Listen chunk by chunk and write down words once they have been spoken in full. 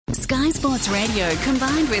Sky Sports Radio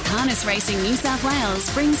combined with Harness Racing New South Wales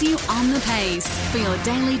brings you On the Pace for your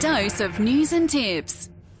daily dose of news and tips.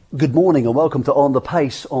 Good morning and welcome to On the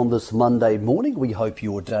Pace on this Monday morning. We hope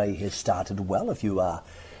your day has started well if you are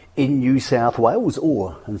in New South Wales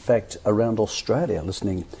or, in fact, around Australia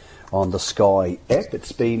listening on the Sky app.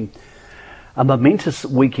 It's been a momentous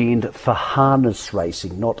weekend for harness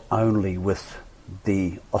racing, not only with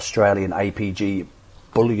the Australian APG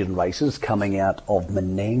bullion races coming out of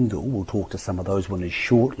Menangle. We'll talk to some of those winners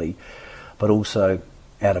shortly, but also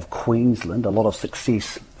out of Queensland. A lot of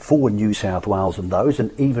success for New South Wales in those,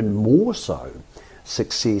 and even more so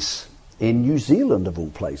success in New Zealand of all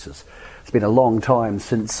places. It's been a long time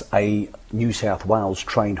since a New South Wales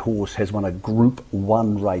trained horse has won a Group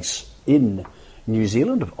 1 race in New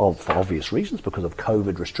Zealand, for obvious reasons, because of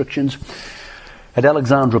COVID restrictions. At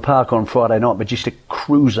Alexandra Park on Friday night, Majestic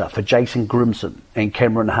Cruiser for Jason Grimson and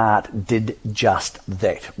Cameron Hart did just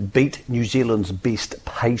that. Beat New Zealand's best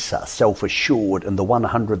pacer, Self Assured, in the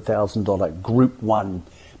 $100,000 Group 1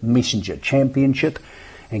 Messenger Championship.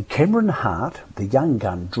 And Cameron Hart, the young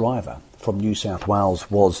gun driver from New South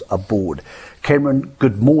Wales, was aboard. Cameron,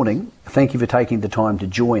 good morning. Thank you for taking the time to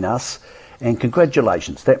join us. And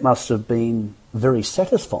congratulations. That must have been very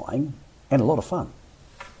satisfying and a lot of fun.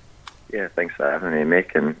 Yeah, thanks for having me,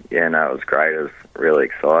 Mick. And yeah, no, it was great. It was really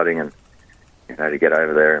exciting, and to get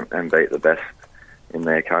over there and beat the best in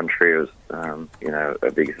their country was,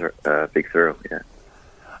 a big thrill. Yeah.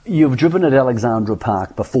 You've driven at Alexandra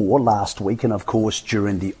Park before last week, and of course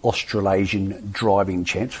during the Australasian Driving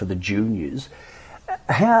Champs for the juniors.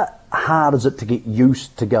 How hard is it to get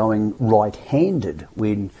used to going right-handed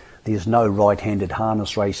when there's no right-handed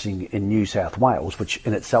harness racing in New South Wales, which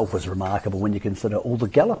in itself was remarkable when you consider all the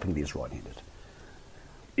galloping there's right-handed?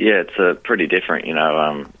 Yeah, it's pretty different.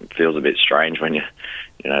 It feels a bit strange when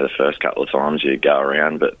the first couple of times you go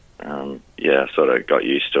around, but I sort of got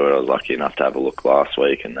used to it. I was lucky enough to have a look last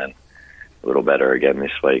week, and then a little better again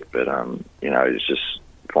this week. But it's just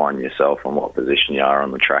finding yourself on what position you are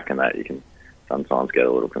on the track, and that you can sometimes get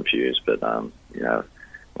a little confused. But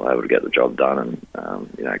we're able to get the job done,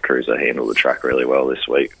 and Cruiser handled the track really well this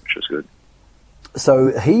week, which was good.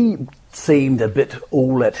 So he seemed a bit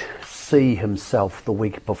all at sea himself the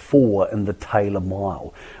week before in the Taylor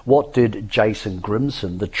Mile. What did Jason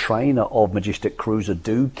Grimson, the trainer of Majestic Cruiser,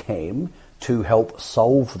 do, Cam, to help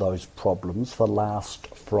solve those problems for last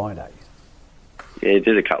Friday? Yeah, he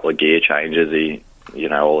did a couple of gear changes. He,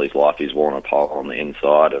 all his life he's worn a pole on the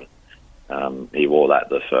inside, and he wore that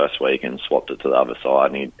the first week and swapped it to the other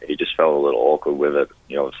side, and he just felt a little awkward with it.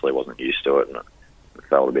 He obviously wasn't used to it, and it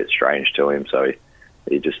felt a bit strange to him, so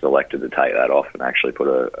he just elected to take that off and actually put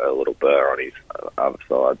a little burr on his other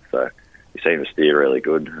side. So he seemed to steer really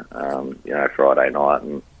good, Friday night,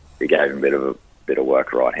 and he gave him a bit of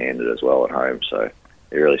work right-handed as well at home, so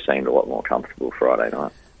he really seemed a lot more comfortable Friday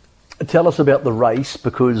night. Tell us about the race,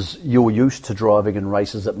 because you're used to driving in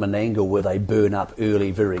races at Menangle where they burn up early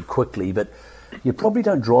very quickly, but you probably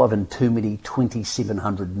don't drive in too many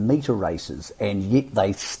 2,700 metre races, and yet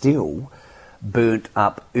they still burnt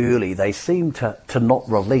up early. They seemed to not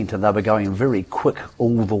relent, and they were going very quick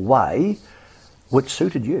all the way, which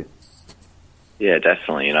suited you. Yeah,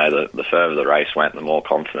 definitely. The further the race went, the more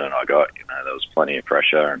confident I got. There was plenty of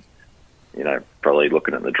pressure, and probably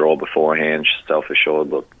looking at the draw beforehand, Self Assured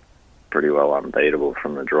looked pretty well unbeatable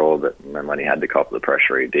from the draw, but then when he had to cop the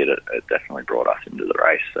pressure he did, it definitely brought us into the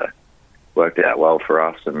race. So worked out well for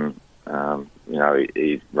us, and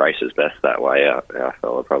he races best that way. Our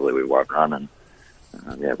fella probably we won't run, and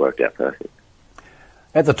it worked out perfect.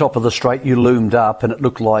 At the top of the straight you loomed up, and it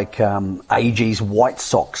looked like AG's White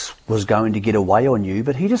Sox was going to get away on you,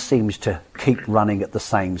 but he just seems to keep running at the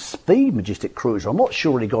same speed, Majestic Cruiser. I'm not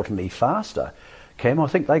sure he got any faster, Cam. I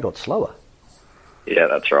think they got slower. Yeah,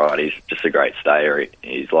 that's right. He's just a great stayer.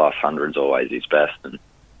 His last 100's always his best, and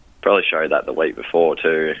probably showed that the week before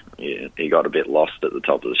too. He got a bit lost at the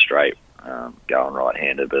top of the straight, going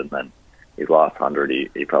right-handed, but then his last 100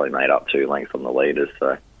 he probably made up 2 lengths on the leaders,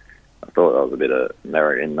 so I thought there was a bit of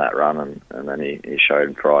merit in that run, and then he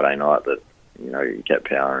showed Friday night that he kept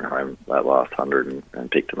powering home that last 100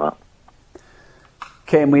 and picked him up.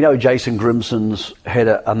 Cam, we know Jason Grimson's had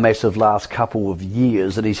a massive last couple of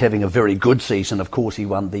years, and he's having a very good season. Of course, he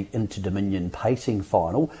won the Inter-Dominion pacing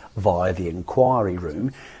final via the inquiry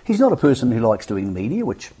room. He's not a person who likes doing media,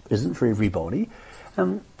 which isn't for everybody.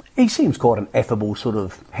 He seems quite an affable, sort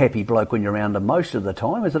of happy bloke when you're around him most of the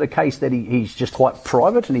time. Is it a case that he's just quite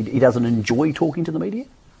private and he doesn't enjoy talking to the media?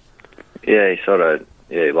 Yeah,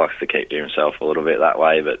 he likes to keep to himself a little bit that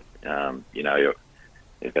way, but,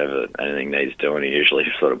 if ever anything needs doing, he usually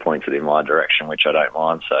sort of points it in my direction, which I don't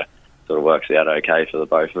mind. So sort of works out okay for the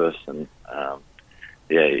both of us. And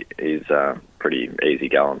he's a pretty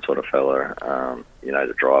easygoing sort of fella,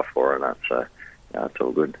 to drive for, and that. So it's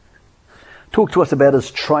all good. Talk to us about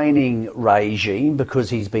his training regime, because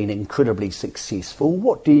he's been incredibly successful.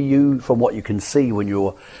 What do you, from what you can see when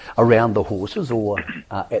you're around the horses or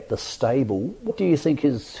at the stable, what do you think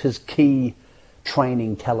his key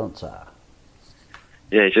training talents are?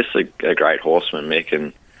 Yeah, he's just a great horseman, Mick,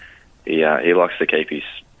 and he likes to keep his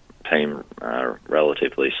team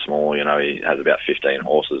relatively small. He has about 15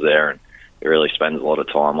 horses there, and he really spends a lot of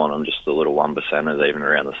time on them, just the little 1%ers, even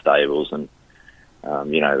around the stables, and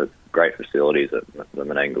the great facilities at the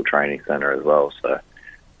Menangle Training Centre as well. So,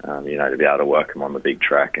 to be able to work them on the big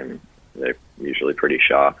track, and they're usually pretty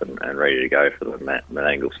sharp and ready to go for the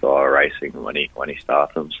Menangle style racing when he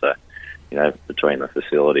starts them. So, between the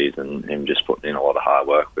facilities and him just putting in a lot of hard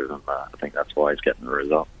work with them, I think that's why he's getting the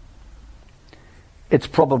result. It's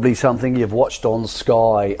probably something you've watched on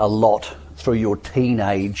Sky a lot through your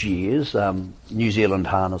teenage years, New Zealand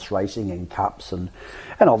harness racing and cups and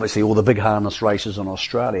obviously all the big harness races in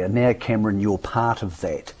Australia. Now, Cameron, you're part of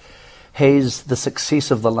that. Has the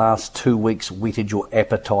success of the last 2 weeks whetted your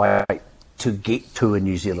appetite to get to a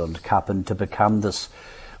New Zealand Cup and to become this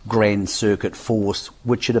grand circuit force,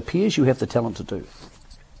 which it appears you have the talent to do?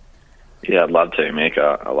 Yeah, I'd love to, Mick.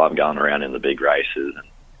 I love going around in the big races.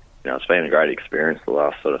 It's been a great experience the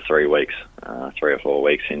last sort of 3 weeks, 3 or 4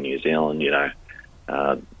 weeks in New Zealand.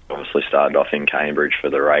 Obviously started off in Cambridge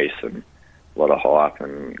for the race, and a lot of hype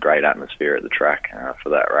and great atmosphere at the track for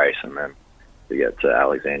that race. And then to get to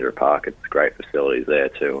Alexandra Park, it's great facilities there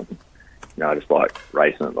too. I just like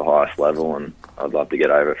racing at the highest level, and I'd love to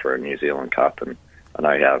get over for a New Zealand Cup. And I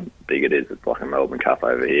know how big it is. It's like a Melbourne Cup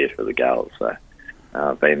over here for the gals. So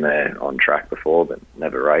I've been there on track before, but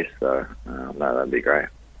never raced. So no, that'd be great.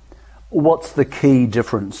 What's the key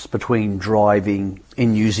difference between driving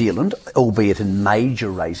in New Zealand, albeit in major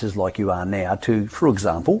races like you are now, to, for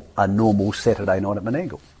example, a normal Saturday night at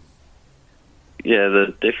Menangle? Yeah,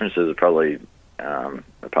 the differences are probably,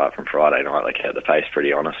 apart from Friday night, they kept the pace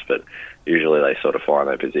pretty honest, but usually they sort of find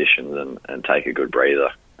their positions and take a good breather.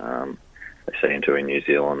 They seem to in New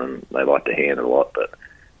Zealand, and they like to hand it a lot, but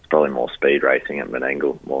it's probably more speed racing at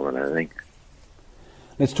Menangle more than anything.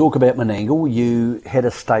 Let's talk about Menangle. You had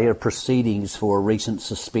a stay of proceedings for a recent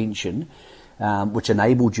suspension, which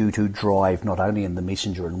enabled you to drive not only in the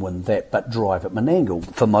Messenger and win that, but drive at Menangle.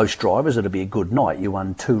 For most drivers, it'll be a good night. You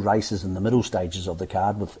won 2 races in the middle stages of the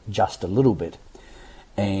card with Just a Little Bit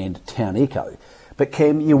and Town Echo. But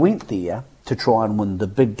Cam, you went there to try and win the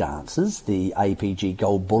big dances, the APG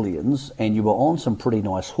Gold Bullions, and you were on some pretty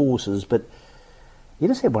nice horses, but you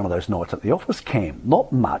just had one of those nights at the office, Cam.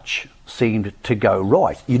 Not much seemed to go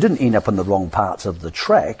right. You didn't end up in the wrong parts of the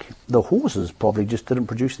track. The horses probably just didn't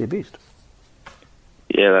produce their best.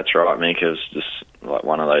 Yeah, that's right, Mick. It was just like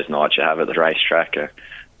one of those nights you have at the racetrack. I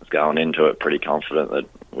was going into it pretty confident that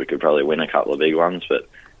we could probably win a couple of big ones, but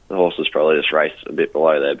the horses probably just raced a bit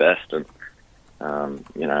below their best. And,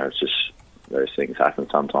 it's just those things happen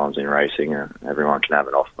sometimes in racing. Everyone can have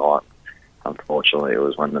an off night. Unfortunately, it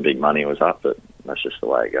was when the big money was up, but that's just the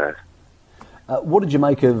way it goes. What did you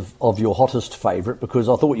make of your hottest favourite? Because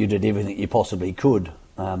I thought you did everything you possibly could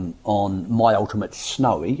on My Ultimate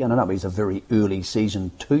Snowy. And I know he's a very early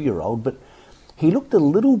season 2-year-old, but he looked a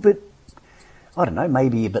little bit, I don't know,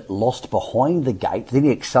 maybe a bit lost behind the gate. Then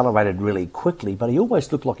he accelerated really quickly, but he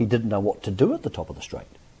always looked like he didn't know what to do at the top of the straight.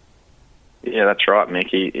 Yeah, that's right, Mick.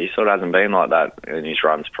 He sort of hasn't been like that in his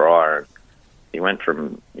runs prior. He went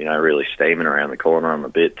from, really steaming around the corner on the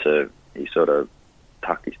bit to he sort of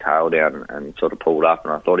tucked his tail down and sort of pulled up,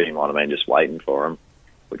 and I thought he might have been just waiting for him,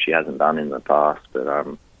 which he hasn't done in the past, but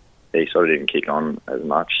he sort of didn't kick on as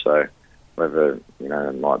much, so whether,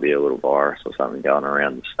 there might be a little virus or something going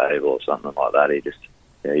around the stable or something like that,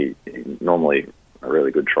 he's normally a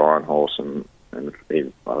really good trying horse, and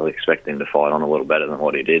I would expect him to fight on a little better than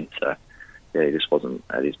what he did, so yeah, he just wasn't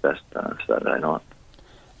at his best Saturday night.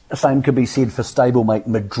 The same could be said for stablemate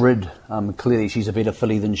Madrid. Clearly she's a better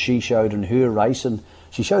filly than she showed in her race, and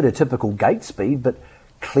she showed her typical gate speed, but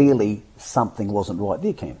clearly something wasn't right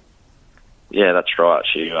there, Cam. Yeah, that's right.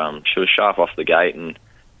 She was sharp off the gate, and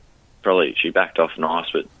probably she backed off nice,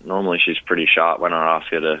 but normally she's pretty sharp when I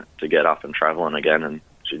ask her to get up and travelling again, and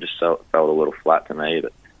she just felt a little flat to me,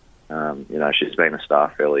 but she's been a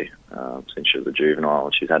star filly since she was a juvenile,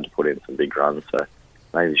 and she's had to put in some big runs, so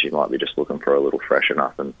maybe she might be just looking for a little freshen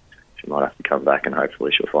up, and she might have to come back, and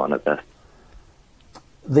hopefully she'll find it best.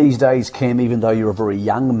 These days, Cam, even though you're a very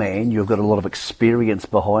young man, you've got a lot of experience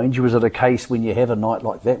behind you. Is it a case when you have a night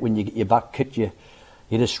like that, when you get your butt kicked, you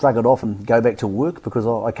you just shrug it off and go back to work? Because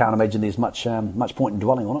I can't imagine there's much point in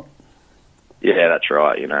dwelling on it. Yeah, that's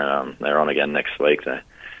right. You know, they're on again next week.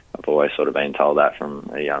 I've always sort of been told that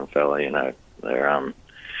from a young fella. You know, they're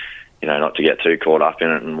you know, not to get too caught up in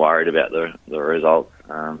it and worried about the result.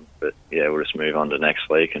 But yeah, we'll just move on to next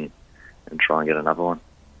week and try and get another one.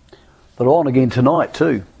 But on again tonight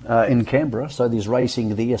too in Canberra. So there's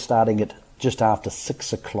racing there starting at just after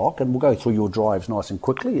 6 o'clock, and we'll go through your drives nice and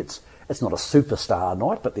quickly. It's not a superstar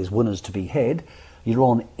night, but there's winners to be had. You're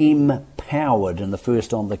on Empowered in the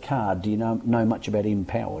first on the card. Do you know much about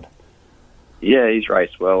Empowered? Yeah, he's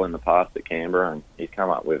raced well in the past at Canberra, and he's come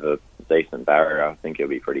up with a decent barrier. I think he'll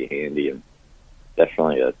be pretty handy and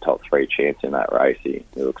definitely a top 3 chance in that race. He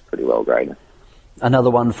looks pretty well graded.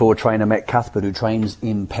 Another one for trainer Matt Cuthbert, who trains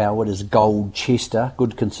Empowered, is Gold Chester.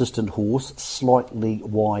 Good consistent horse, slightly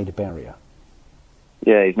wide barrier.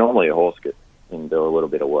 Yeah, he's normally a horse that can do a little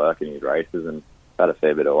bit of work in his races, and had a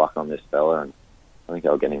fair bit of luck on this fella, and I think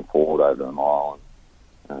I'll get him forward over the mile,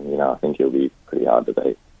 and you know, I think he'll be pretty hard to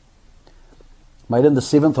beat. Made in the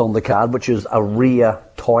 7th on the card, which is a rear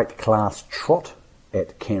tight class trot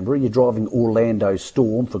at Canberra. You're driving Orlando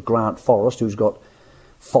Storm for Grant Forrest, who's got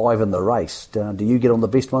 5 in the race. Do you get on the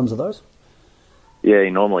best ones of those? Yeah, he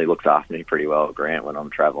normally looks after me pretty well, Grant, when I'm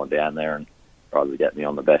travelling down there, and tries to get me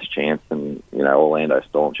on the best chance. And, you know, Orlando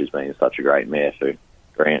Storm, she's been such a great mare for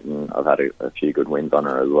Grant, and I've had a few good wins on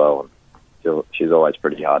her as well. And she's always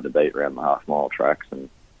pretty hard to beat around the half-mile tracks, and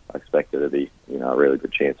I expect her to be, you know, a really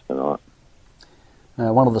good chance tonight.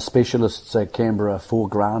 One of the specialists at Canberra for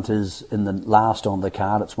Grant is in the last on the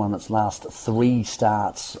card. It's won its last 3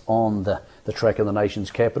 starts on the track in the nation's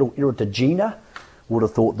capital. Iritagina. Would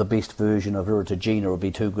have thought the best version of Iritagina would be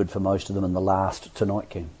too good for most of them in the last tonight,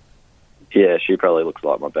 Ken. Yeah, she probably looks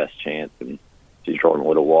like my best chance, and she's drawn a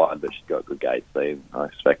little wide, but she's got good gate speed. I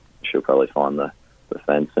expect she'll probably find the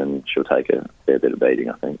fence, and she'll take a fair bit of beating,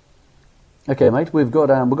 I think. Okay, mate, we've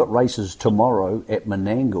got races tomorrow at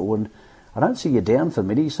Menangle, and I don't see you down for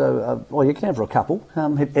many, so well, you can have for a couple.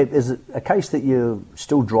 Is it a case that you're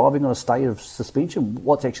still driving on a state of suspension?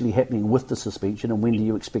 What's actually happening with the suspension, and when do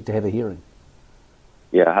you expect to have a hearing?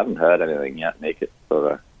 Yeah, I haven't heard anything yet, Nick. It's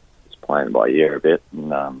sort of just playing by ear a bit,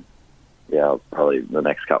 and yeah, probably the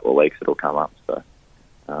next couple of weeks it'll come up. So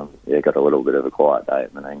yeah, got a little bit of a quiet day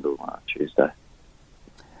at Menangle Tuesday.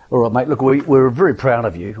 All right, mate, look, we're very proud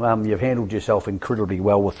of you. You've handled yourself incredibly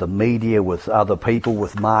well with the media, with other people,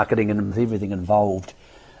 with marketing, and with everything involved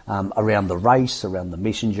around the race, around the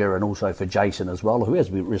messenger, and also for Jason as well, who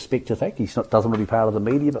has respect to the fact doesn't want to be part of the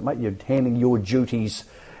media, but, mate, you're handling your duties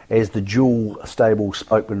as the dual stable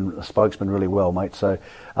spokesman really well, mate. So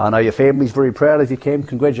I know your family's very proud of you, Cam.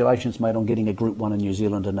 Congratulations, mate, on getting a Group 1 in New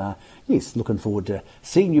Zealand. And, yes, looking forward to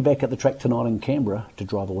seeing you back at the track tonight in Canberra to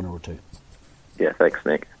drive a winner or two. Yeah, thanks,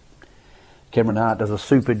 Nick. Cameron Hart does a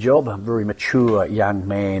super job, a very mature young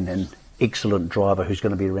man and excellent driver who's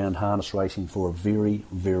going to be around harness racing for a very,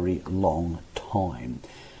 very long time.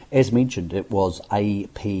 As mentioned, it was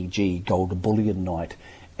APG Gold Bullion Night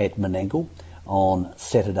at Menangle on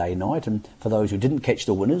Saturday night, and for those who didn't catch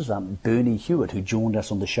the winners, Bernie Hewitt, who joined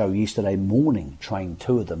us on the show yesterday morning, trained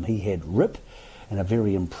 2 of them. He had Rip and a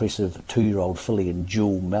very impressive 2-year-old filly in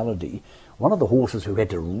Jewel Melody. One of the horses who had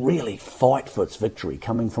to really fight for its victory,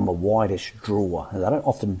 coming from a wideish draw, and they don't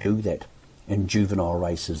often do that in juvenile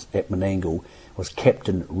races at Menangle, was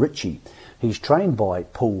Captain Richie. He's trained by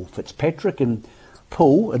Paul Fitzpatrick, and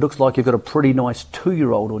Paul, it looks like you've got a pretty nice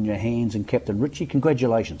 2-year-old on your hands in Captain Richie.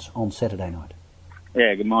 Congratulations on Saturday night.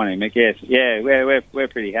 Yeah, good morning, Mick. Yes, yeah, we're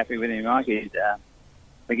pretty happy with him, Mike.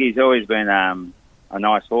 He's always been a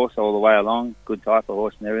nice horse all the way along, good type of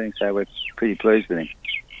horse and everything. So we're pretty pleased with him.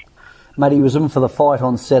 Mate, he was in for the fight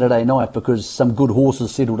on Saturday night because some good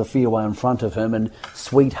horses settled a fair way in front of him, and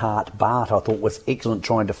Sweetheart Bart, I thought, was excellent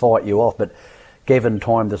trying to fight you off, but Gavin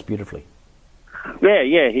timed this beautifully.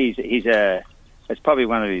 Yeah, he's it's probably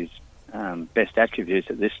one of his best attributes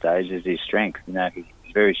at this stage is his strength. You know, he's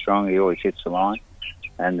very strong. He always hits the line,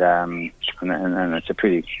 and it's a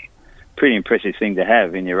pretty impressive thing to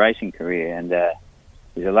have in your racing career. And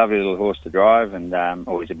he's a lovely little horse to drive, and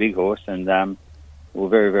he's a big horse, and we're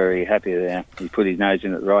very, very happy that he put his nose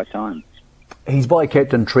in at the right time. He's by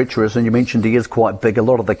Captain Treacherous, and you mentioned he is quite big. A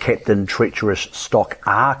lot of the Captain Treacherous stock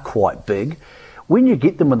are quite big. When you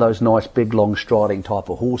get them with those nice, big, long striding type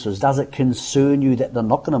of horses, does it concern you that they're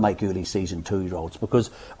not going to make early season 2-year-olds? Because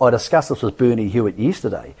I discussed this with Bernie Hewitt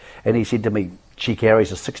yesterday, and he said to me, she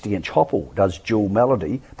carries a 60-inch hopple, does Jewel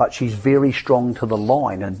Melody, but she's very strong to the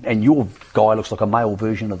line, and your guy looks like a male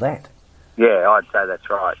version of that. Yeah, I'd say that's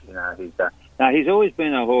right. You know, he's always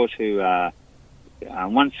been a horse who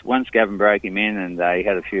once Gavin broke him in, and he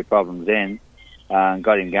had a few problems then,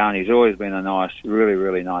 got him going. He's always been a nice, really,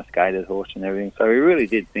 really nice gaited horse and everything. So we really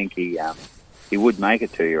did think he would make a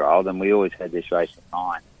 2-year-old, and we always had this race in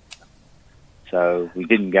mind. So we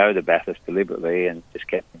didn't go to Bathurst deliberately and just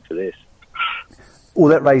kept him for this. Well,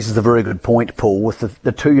 that raises a very good point, Paul. With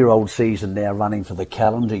the 2-year-old season now running for the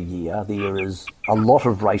calendar year, there is a lot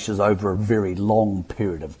of races over a very long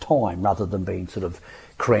period of time rather than being sort of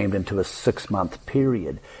crammed into a 6-month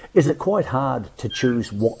period. Is it quite hard to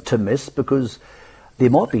choose what to miss? Because there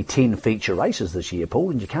might be 10 feature races this year,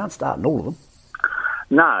 Paul, and you can't start in all of them.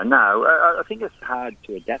 No. I think it's hard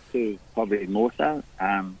to adapt to, probably more so.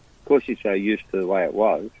 Of course, you're so used to the way it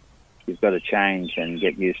was. You've got to change and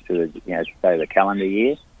get used to, say, the calendar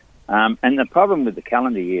year. And the problem with the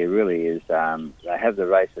calendar year really is they have the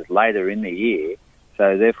races later in the year,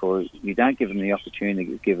 so therefore you don't give them the opportunity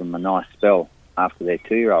to give them a nice spell after their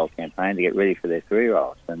 2-year-old campaign to get ready for their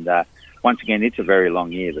 3-year-olds. And once again, it's a very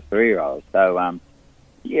long year, the 3-year-olds. So,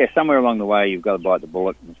 somewhere along the way you've got to bite the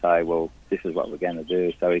bullet and say, well, this is what we're going to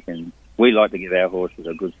do. So we like to give our horses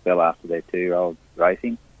a good spell after their 2-year-old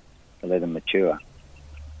racing to let them mature.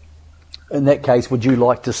 In that case, would you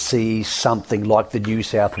like to see something like the New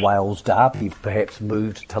South Wales Derby perhaps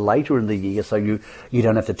moved to later in the year so you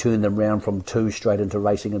don't have to turn them round from 2 straight into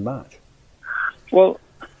racing in March? Well,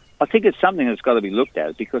 I think it's something that's got to be looked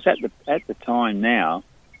at, because at the time now,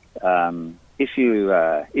 if you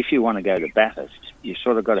want to go to Bathurst, you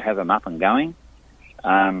sort of got to have them up and going,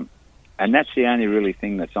 and that's the only really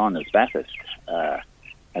thing that's on is Bathurst,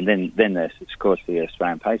 and then there's of course the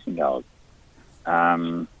Australian Pacing Gold.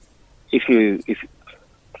 If you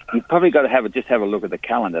probably got to have a look at the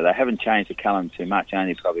calendar. They haven't changed the calendar too much,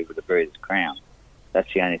 only probably with the Breeders' Crown.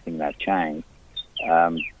 That's the only thing they've changed.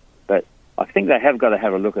 But I think they have got to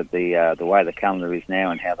have a look at the way the calendar is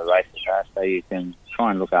now and how the races are, so you can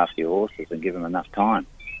try and look after your horses and give them enough time.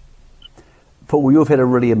 Paul, you've had a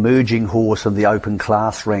really emerging horse in the open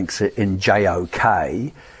class ranks in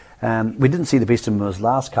JOK. We didn't see the best of him in his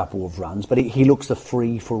last couple of runs, but he looks a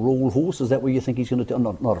free-for-all horse. Is that what you think he's going to do?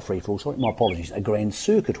 Not a free-for-all, sorry, my apologies, a Grand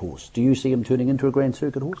Circuit horse. Do you see him turning into a Grand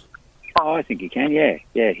Circuit horse? Oh, I think he can, yeah.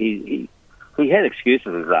 Yeah, he had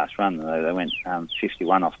excuses his last run. They went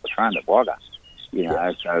 51 off the front at Wagga,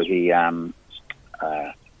 so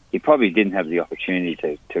he probably didn't have the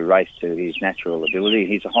opportunity to race to his natural ability.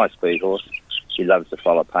 He's a high-speed horse. He loves to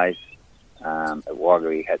follow pace. At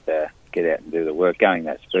Wagga, he had to get out and do the work. Going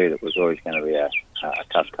that speed, it was always going to be a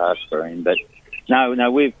tough task for him. But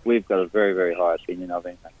no, we've got a very, very high opinion of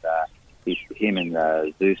him. And him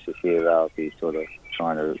and Zeus this year, they'll be sort of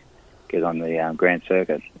trying to get on the Grand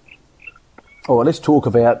Circuit. All right, let's talk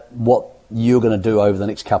about what you're going to do over the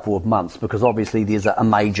next couple of months, because obviously there's a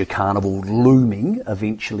major carnival looming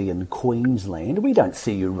eventually in Queensland. We don't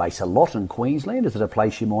see you race a lot in Queensland. Is it a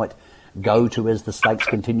place you might go to as the stakes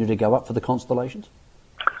continue to go up for the Constellations?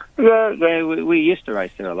 Yeah, we used to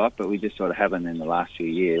race there a lot, but we just sort of haven't in the last few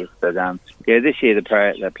years. But this year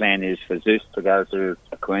the plan is for Zeus to go to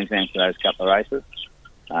Queensland for those couple of races.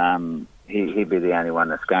 He'd be the only one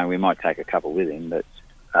that's going. We might take a couple with him, but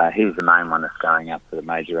he's the main one that's going up for the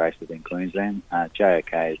major races in Queensland.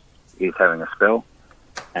 JOK is having a spell,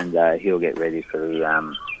 and he'll get ready for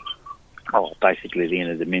the basically the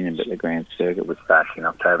end of Dominion, but the Grand Circuit would start in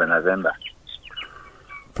October, November.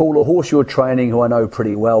 Paul, a horse you're training who I know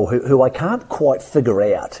pretty well, who I can't quite figure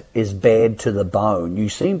out is Bad to the Bone. You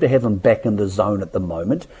seem to have him back in the zone at the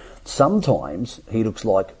moment. Sometimes he looks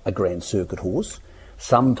like a Grand Circuit horse.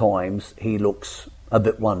 Sometimes he looks a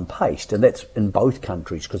bit one-paced, and that's in both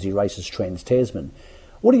countries because he races Trans-Tasman.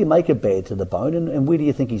 What do you make of Bad to the Bone, and where do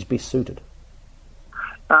you think he's best suited?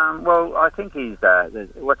 Well, I think he's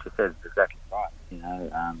what you said is exactly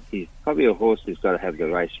right. He's probably a horse who's got to have the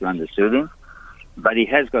race run to suit him, but he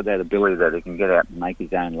has got that ability that he can get out and make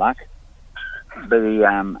his own luck. But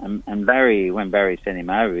when Barry sent him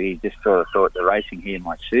over, he just sort of thought the racing here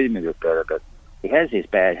might suit him a bit better. But he has this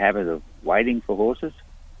bad habit of waiting for horses.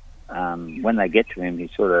 When they get to him, he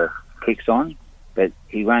sort of kicks on, but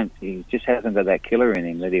he won't. He just hasn't got that killer in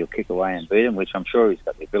him that he'll kick away and beat him, which I'm sure he's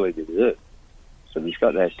got the ability to do. So he's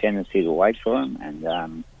got that tendency to wait for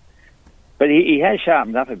him, but he has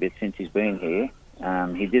sharpened up a bit since he's been here.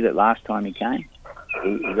 He did it last time he came.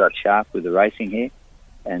 He got sharp with the racing here,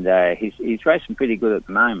 and he's racing pretty good at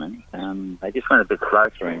the moment. They just went a bit slow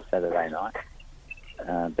for him Saturday night,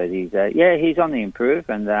 but he's on the improve,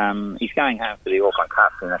 and he's going home for the Auckland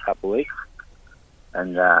Cup in a couple of weeks,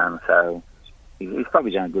 and so he's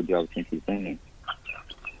probably done a good job since he's been here.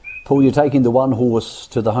 Paul, you're taking the one horse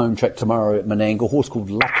to the home track tomorrow at Menangle, a horse called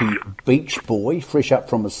Lucky Beach Boy, fresh up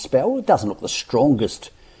from a spell. It doesn't look the strongest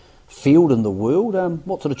field in the world.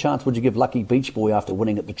 What sort of chance would you give Lucky Beach Boy after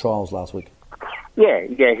winning at the trials last week? Yeah.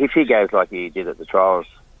 If he goes like he did at the trials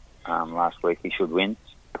last week, he should win.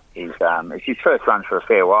 It's his first run for a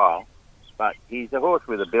fair while, but he's a horse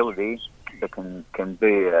with ability that can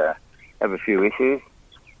have a few issues.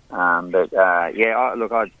 I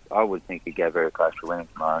would think he'd go very close to winning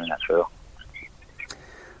tomorrow in that field.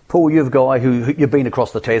 Paul, you're a guy who you've been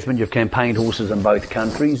across the Tasman, you've campaigned horses in both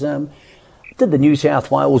countries. Did the New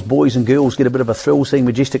South Wales boys and girls get a bit of a thrill seeing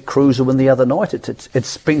Majestic Cruiser win the other night?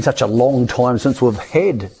 It's been such a long time since we've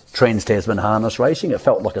had Trans-Tasman harness racing. It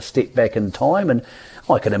felt like a step back in time, and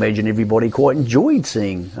I can imagine everybody quite enjoyed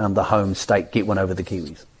seeing the home state get one over the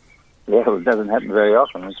Kiwis. Yeah, well, it doesn't happen very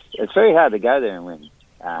often. It's very hard to go there and win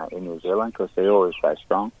in New Zealand because they're always so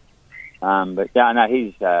strong. He's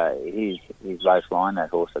race line, that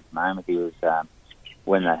horse at the moment. He was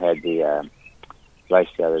when they had the race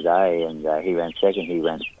the other day, and he ran second. He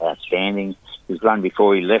ran outstanding. His run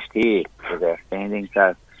before he left here was outstanding.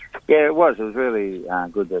 So, yeah, it was really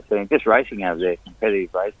good to see him. Just racing over there,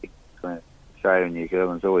 competitive racing between Australia and New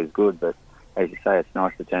Zealand is always good, but as you say, it's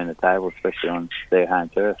nice to turn the table, especially on their home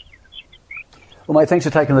turf. Well, mate, thanks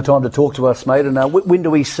for taking the time to talk to us, mate. And when do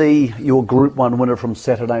we see your Group 1 winner from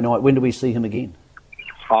Saturday night? When do we see him again?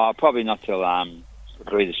 Probably not till the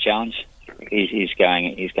Breeders' Challenge. He's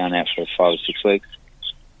going out for 5 or 6 weeks,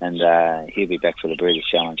 and he'll be back for the Breeders'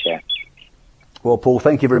 Challenge, yeah. Well, Paul,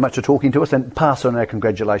 thank you very much for talking to us, and pass on our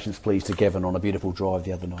congratulations, please, to Gavin on a beautiful drive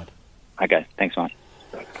the other night. Okay, thanks, mate.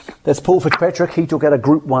 That's Paul Fitzpatrick. He took out a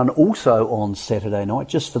Group 1 also on Saturday night.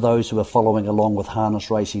 Just for those who are following along with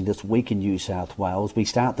harness racing this week in New South Wales, we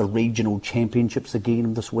start the regional championships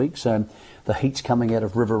again this week. So the heats coming out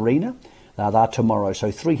of Riverina, they're tomorrow.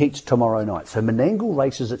 So 3 heats tomorrow night. So Menangle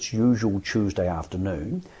races its usual Tuesday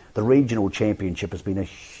afternoon. The regional championship has been a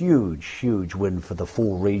huge, huge win for the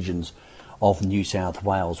 4 regions of New South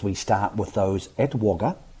Wales. We start with those at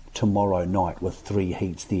Wagga tomorrow night with 3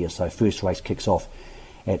 heats there. So first race kicks off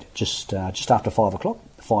at just after 5 o'clock,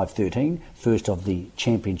 5:13. First of the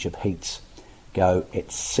championship heats go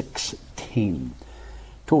at 6:10.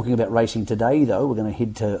 Talking about racing today, though, we're going to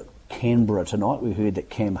head to Canberra tonight. We heard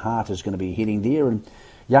that Cam Hart is going to be heading there, and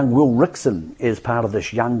young Will Rickson is part of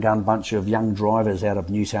this young gun bunch of young drivers out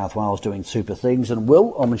of New South Wales doing super things. And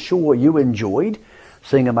Will, I'm sure you enjoyed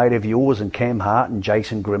seeing a mate of yours and Cam Hart and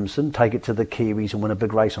Jason Grimson take it to the Kiwis and win a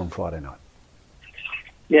big race on Friday night.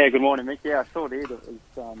 Yeah, good morning, Mick. Yeah, I saw it. It was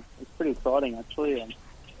pretty exciting, actually.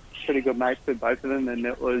 Pretty good mates with both of them, and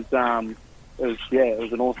it was an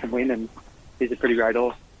awesome win, and he's a pretty great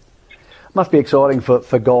horse. Must be exciting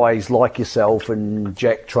for guys like yourself and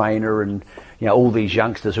Jack Trainer and all these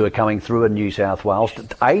youngsters who are coming through in New South Wales,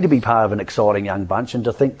 to be part of an exciting young bunch, and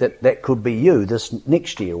to think that could be you this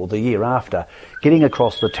next year or the year after, getting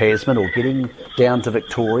across the Tasman or getting down to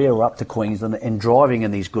Victoria or up to Queensland and driving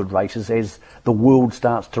in these good races as the world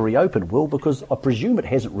starts to reopen, Will, because I presume it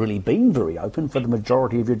hasn't really been very open for the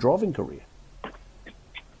majority of your driving career.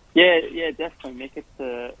 Yeah, definitely, Mick. It's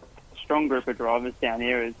a strong group of drivers down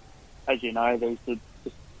here. As you know, there's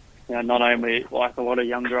not only like a lot of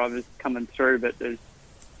young drivers coming through, but there's,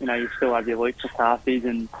 you still have your Luke McCarthy's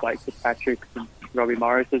and Blake Fitzpatrick's and Robbie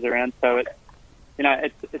Morris's around. So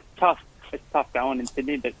it's tough. It's tough going in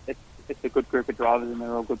Sydney, but it's a good group of drivers and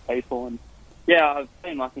they're all good people. And yeah, I've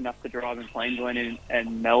been lucky enough to drive in Queensland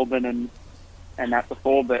and Melbourne and that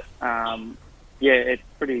before, but it's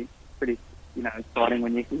pretty exciting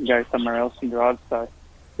when you can go somewhere else and drive. So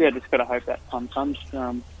yeah, just got to hope that time comes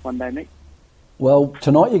one day, Mick. Well,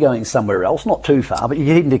 tonight you're going somewhere else, not too far, but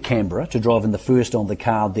you're heading to Canberra to drive in the first on the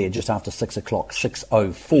card there just after 6 o'clock,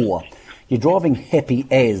 6:04. You're driving Happy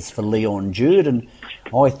As for Leon Jerd, and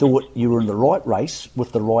I thought you were in the right race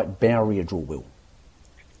with the right barrier draw, Will.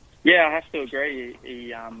 Yeah, I have to agree.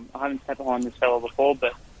 I haven't sat behind this fella before,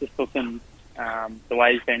 but just looking the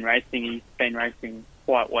way he's been racing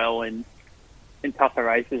quite well in tougher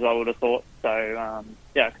races, I would have thought. So, I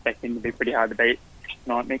expect him to be pretty hard to beat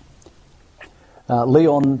tonight, Mick.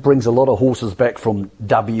 Leon brings a lot of horses back from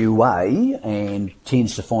WA and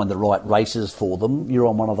tends to find the right races for them. You're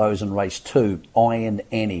on one of those in race 2, Iron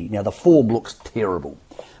Annie. Now, the form looks terrible,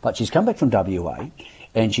 but she's come back from WA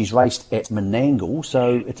and she's raced at Menangle,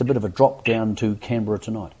 so it's a bit of a drop down to Canberra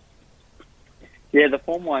tonight. Yeah, the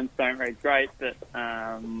form ones don't read great, but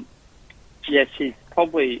she's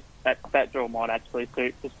probably, that draw might actually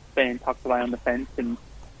suit, just being tucked away on the fence and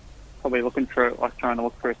probably trying to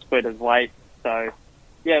look for a split of late. So,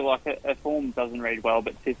 yeah, her form doesn't read well,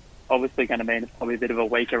 but she's obviously going to mean it's probably a bit of a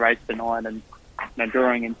weaker race tonight, and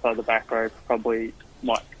drawing inside the back row probably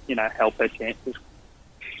might help her chances.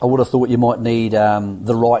 I would have thought you might need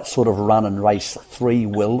the right sort of run in race 3,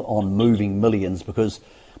 Will, on Moving Millions, because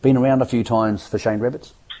been around a few times for Shane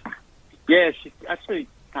Rabbits. Yeah, she actually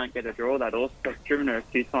can't get a draw, that horse. I've driven her a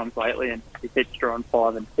few times lately, and she keeps drawing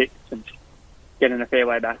 5 and 6 and getting a fair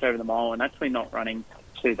way back over the mile, and actually not running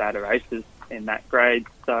too bad a races in that grade.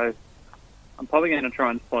 So I'm probably going to try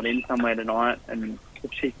and slot in somewhere tonight, and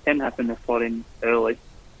if she can happen to slot in early,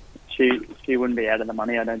 she wouldn't be out of the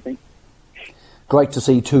money, I don't think. Great to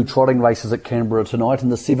see 2 trotting races at Canberra tonight. In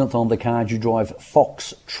the 7th on the card, you drive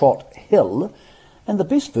Fox Trot Hill. And the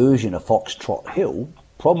best version of Fox Trot Hill,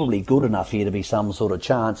 probably good enough here to be some sort of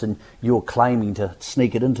chance, and you're claiming to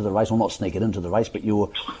sneak it into the race. Well, not sneak it into the race, but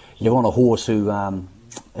you're on a horse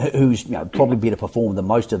who's probably better performed than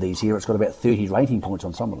most of these here. It's got about 30 rating points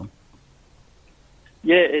on some of them.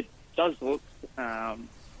 Yeah, it does look.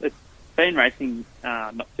 It's been racing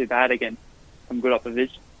not too bad against some good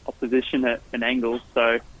opposition at Menangle.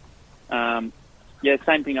 So,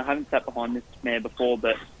 same thing. I haven't sat behind this mare before,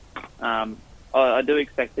 but I do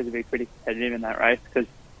expect her to be pretty competitive in that race because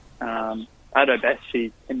at her best,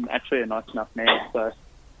 she's actually a nice enough mare. So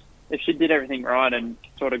if she did everything right and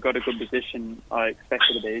sort of got a good position, I expect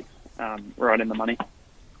her to be right in the money.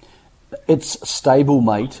 Its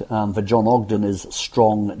stablemate for John Ogden is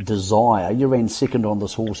Strong Desire. You ran second on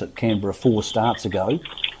this horse at Canberra 4 starts ago.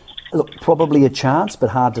 Look, probably a chance, but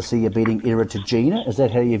hard to see you beating Eritagina. Is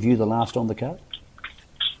that how you view the last on the card?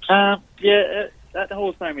 That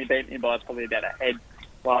horse only beat me by probably about a head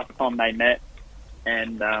last time they met.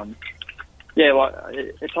 And,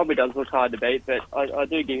 it probably does look hard to beat, but I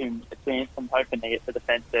do give him a chance. I'm hoping to get to the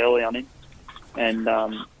fence early on him. And,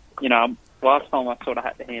 last time I sort of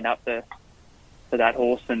had to hand up to that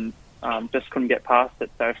horse and just couldn't get past it.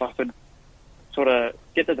 So if I could sort of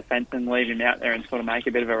get to the fence and leave him out there and sort of make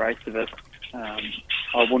a bit of a race of it,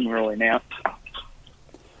 I wouldn't rule him out.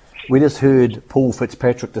 We just heard Paul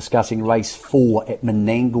Fitzpatrick discussing race 4 at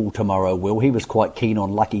Menangle tomorrow, Will. He was quite keen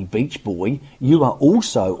on Lucky Beach Boy. You are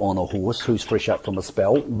also on a horse who's fresh up from a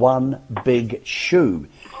spell, One Big Shoe.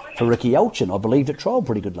 For Ricky Elchin, I believe it trialled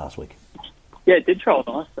pretty good last week. Yeah, it did trial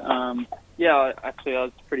nice. I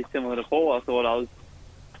was pretty similar to Paul. I thought I was,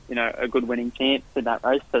 a good winning chance in that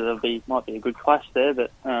race, so might be a good clash there.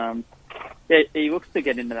 But he looks to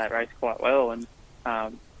get into that race quite well, and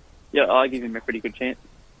I give him a pretty good chance.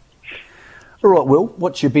 All right, Will,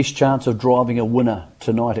 what's your best chance of driving a winner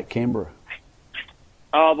tonight at Canberra?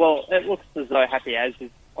 Well, it looks as though Happy As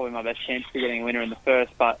is probably my best chance for getting a winner in the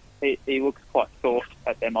first, but he looks quite soft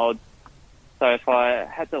at them odds. So if I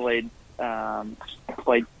had to lead the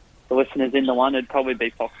listeners in the one, it'd probably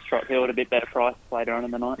be Foxtrot Hill at a bit better price later on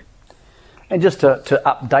in the night. And just to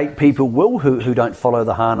update people, Will, who don't follow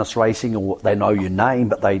the harness racing, or they know your name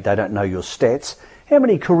but they don't know your stats, how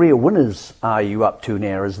many career winners are you up to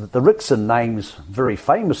now? Is the Rickson name's very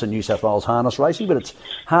famous in New South Wales harness racing, but it's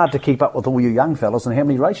hard to keep up with all you young fellas and how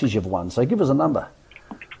many races you've won. So give us a number.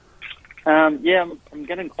 I'm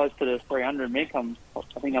getting close to the 300, Mick.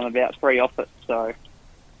 I think I'm about 3 off it. So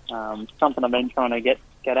something I've been trying to get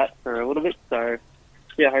at for a little bit. So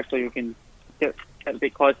hopefully we can get a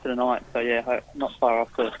bit closer tonight. So not far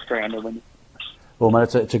off the 300 wins. Well,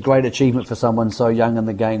 mate, it's a great achievement for someone so young in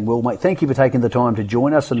the game, Will, mate. Thank you for taking the time to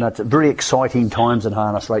join us, and that's very exciting times in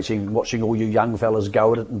harness racing, watching all you young fellas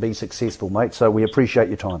go at it and be successful, mate. So we appreciate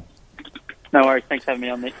your time. No worries. Thanks for having me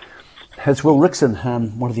on, Nick. It's Will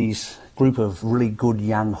Rickson, one of these group of really good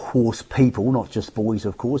young horse people, not just boys,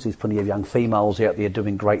 of course. There's plenty of young females out there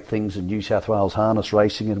doing great things in New South Wales harness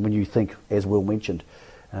racing, and when you think, as Will mentioned,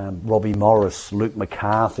 Robbie Morris, Luke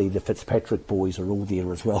McCarthy, the Fitzpatrick boys are all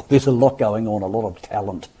there as well. There's a lot going on, a lot of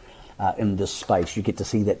talent in this space. You get to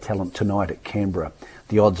see that talent tonight at Canberra.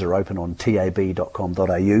 The odds are open on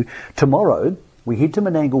tab.com.au. Tomorrow, we head to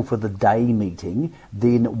Menangle for the day meeting,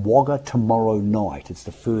 then Wagga tomorrow night. It's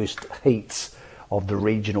the first heats of the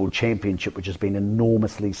regional championship, which has been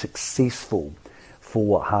enormously successful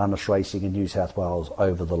for harness racing in New South Wales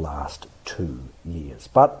over the last 2 years.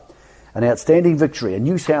 But an outstanding victory, a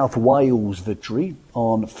New South Wales victory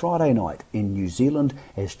on Friday night in New Zealand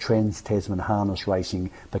as Trans-Tasman harness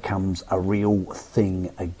racing becomes a real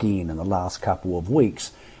thing again in the last couple of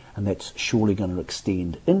weeks, and that's surely going to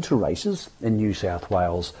extend into races in New South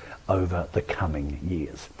Wales over the coming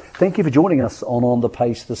years. Thank you for joining us on the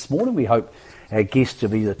Pace this morning. We hope our guests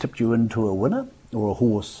have either tipped you into a winner or a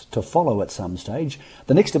horse to follow at some stage.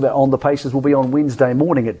 The next of our On the Paces will be on Wednesday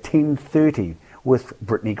morning at 10:30 with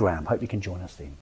Brittany Graham. Hope you can join us then.